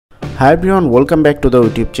Hi everyone, welcome back to the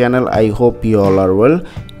YouTube channel. I hope you all are well.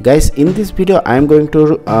 Guys, in this video I am going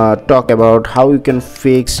to talk about how you can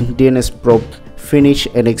fix DNS probe finish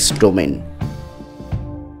NX domain.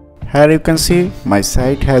 Here you can see my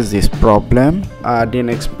site has this problem,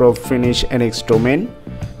 DNS probe finish NX domain.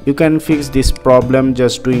 You can fix this problem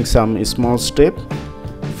just doing some small step.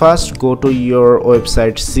 First, go to your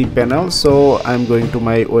website cPanel. So I'm going to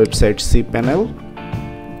my website cPanel.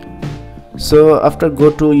 So after go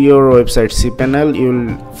to your website cPanel,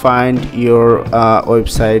 you'll find your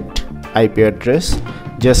website IP address.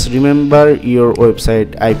 Just remember your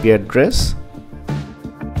website IP address.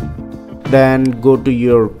 Then go to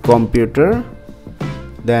your computer,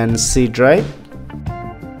 then C drive,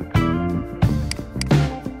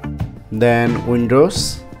 then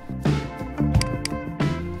Windows.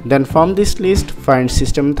 Then from this list find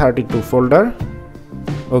system32 folder.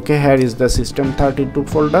 Okay, here is the system32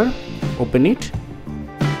 folder. Open it.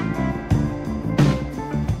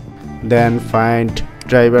 Then find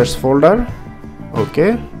drivers folder.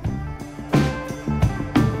 Okay.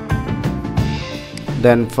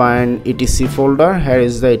 Then find etc folder. Here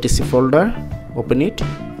is the etc folder. Open it.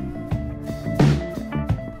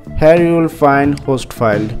 Here you will find host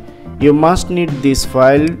file. You must need this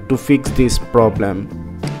file to fix this problem.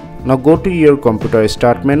 Now go to your computer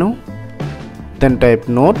start menu. Then type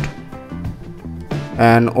note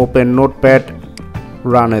and open Notepad,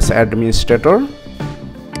 run as administrator.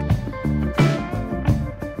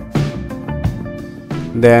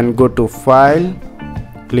 Then go to file,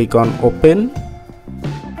 click on open.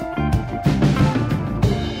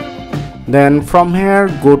 Then from here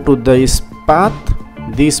go to this path.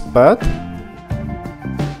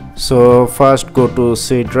 So first go to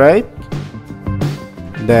C drive,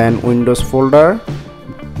 then Windows folder,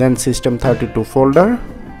 then system32 folder.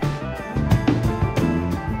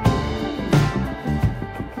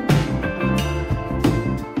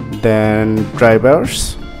 Then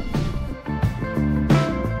drivers,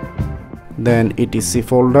 then etc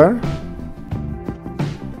folder.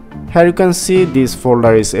 Here you can see this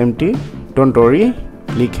folder is empty. Don't worry,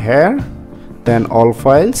 click here, then all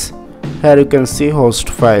files. Here you can see host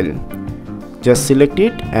file. Just select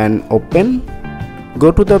it and open.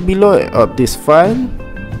 Go to the below of this file.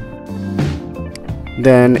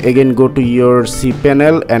 Then again go to your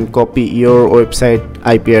cPanel and copy your website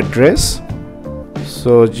IP address.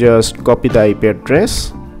 So just copy the IP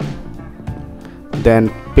address, then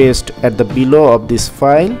paste at the below of this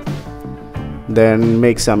file, then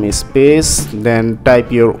make some space, then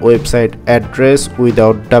type your website address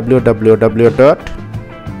without www dot.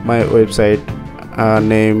 My website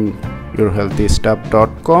name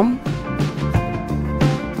yourhealthystuff.com.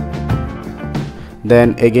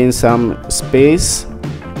 Then again some space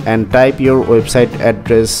and type your website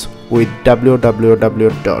address with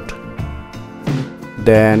www dot.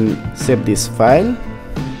 Then save this file.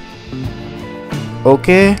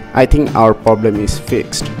 Okay, I think our problem is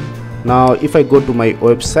fixed. Now if I go to my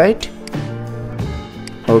website,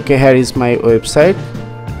 okay, here is my website.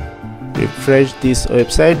 Refresh this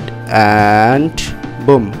website and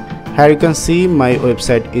boom, here you can see my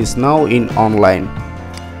website is now in online.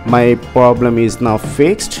 My problem is now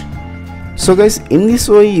fixed. So guys, in this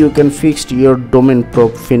way you can fix your domain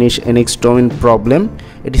probe finish NX domain problem.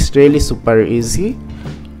 It is really super easy.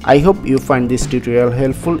 I hope you find this tutorial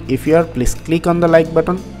helpful. If you are, please click on the like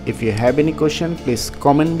button. If you have any question, please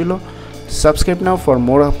comment below. Subscribe now for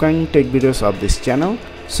more upcoming tech videos of this channel.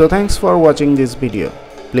 So thanks for watching this video.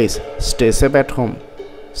 Please stay safe at home.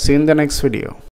 See you in the next video.